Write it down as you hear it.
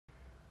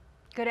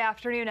Good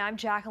afternoon. I'm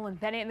Jacqueline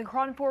Bennett in the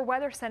KRON 4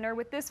 Weather Center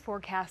with this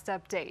forecast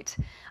update.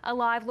 A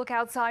live look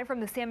outside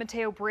from the San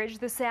Mateo Bridge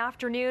this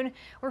afternoon.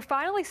 We're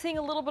finally seeing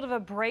a little bit of a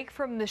break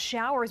from the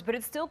showers, but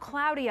it's still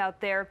cloudy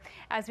out there.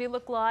 As we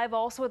look live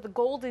also at the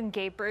Golden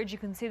Gate Bridge, you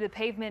can see the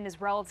pavement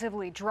is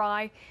relatively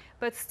dry,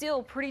 but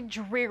still pretty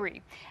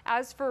dreary.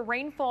 As for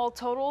rainfall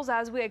totals,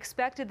 as we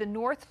expected, the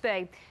North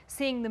Bay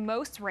seeing the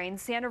most rain.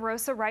 Santa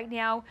Rosa right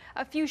now,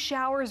 a few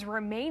showers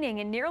remaining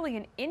and nearly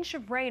an inch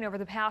of rain over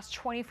the past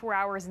 24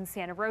 hours in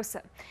Santa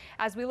Rosa.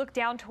 As we look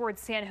down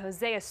towards San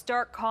Jose, a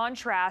stark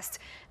contrast.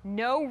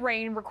 No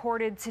rain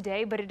recorded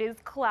today, but it is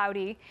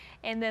cloudy.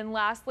 And then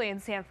lastly, in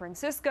San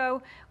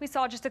Francisco, we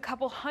saw just a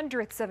couple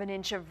hundredths of an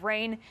inch of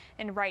rain,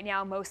 and right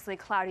now mostly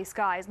cloudy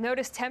skies.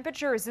 Notice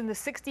temperatures in the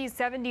 60s,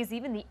 70s,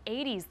 even the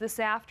 80s this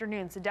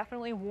afternoon, so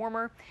definitely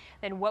warmer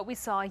than what we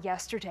saw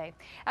yesterday.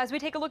 As we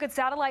take a look at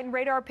satellite and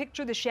radar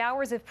picture, the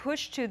showers have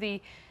pushed to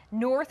the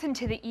north and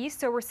to the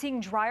east, so we're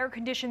seeing drier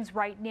conditions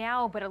right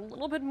now, but a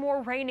little bit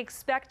more rain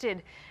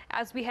expected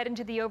as we head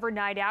into the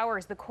overnight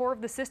hours. The core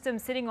of the system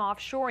sitting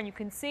offshore, and you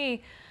can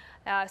see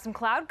some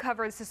cloud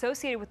cover that's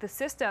associated with the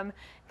system.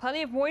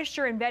 Plenty of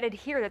moisture embedded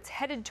here that's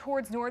headed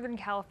towards Northern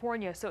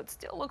California, so it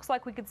still looks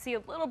like we could see a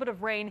little bit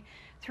of rain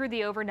through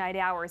the overnight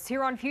hours.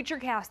 Here on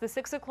Futurecast, the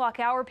 6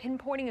 o'clock hour,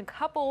 pinpointing a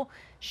couple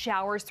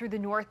showers through the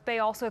North Bay,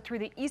 also through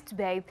the East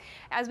Bay.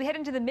 As we head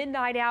into the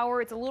midnight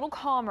hour, it's a little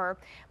calmer,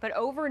 but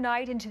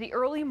overnight into the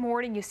early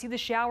morning, you see the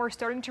showers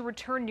starting to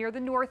return near the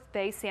North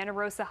Bay, Santa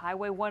Rosa,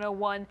 Highway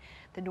 101,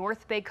 the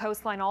North Bay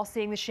coastline, all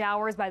seeing the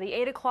showers by the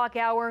 8 o'clock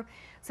hour.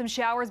 Some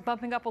showers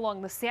bumping up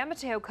along the San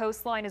Mateo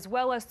coastline as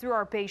well as through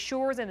our bay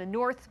shores and the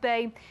North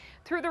Bay.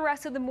 Through the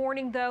rest of the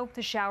morning, though,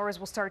 the showers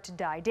will start to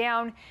die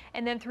down,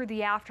 and then through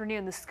the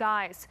afternoon, the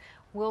skies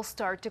will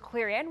start to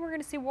clear, and we're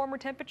going to see warmer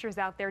temperatures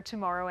out there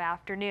tomorrow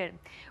afternoon.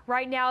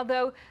 Right now,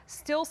 though,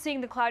 still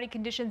seeing the cloudy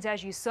conditions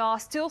as you saw,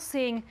 still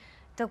seeing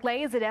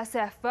delays at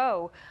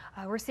SFO.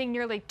 We're seeing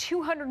nearly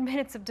 200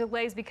 minutes of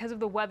delays because of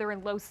the weather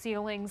and low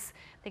ceilings.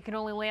 They can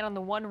only land on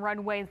the one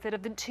runway instead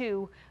of the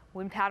two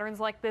when patterns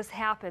like this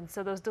happen,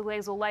 so those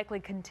delays will likely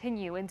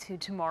continue into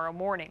tomorrow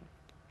morning.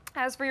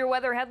 As for your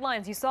weather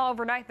headlines, you saw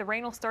overnight the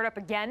rain will start up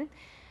again.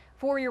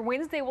 For your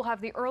Wednesday, we'll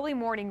have the early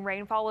morning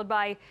rain followed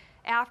by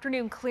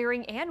afternoon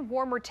clearing and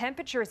warmer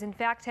temperatures. In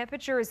fact,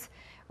 temperatures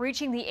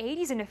reaching the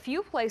 80s in a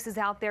few places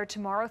out there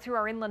tomorrow through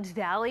our inland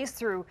valleys,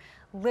 through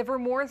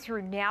Livermore,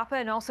 through Napa,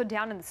 and also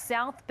down in the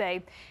South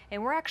Bay.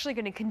 And we're actually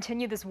going to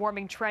continue this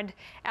warming trend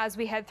as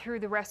we head through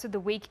the rest of the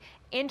week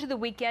into the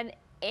weekend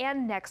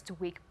and next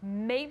week.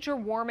 Major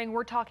warming,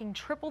 we're talking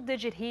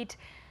triple-digit heat,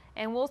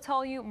 and we'll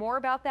tell you more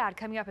about that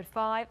coming up at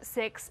 5,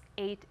 6,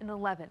 8, and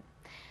 11.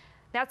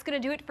 That's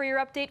going to do it for your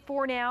update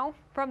for now.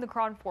 From the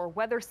KRON 4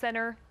 Weather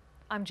Center,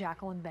 I'm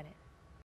Jacqueline Bennett.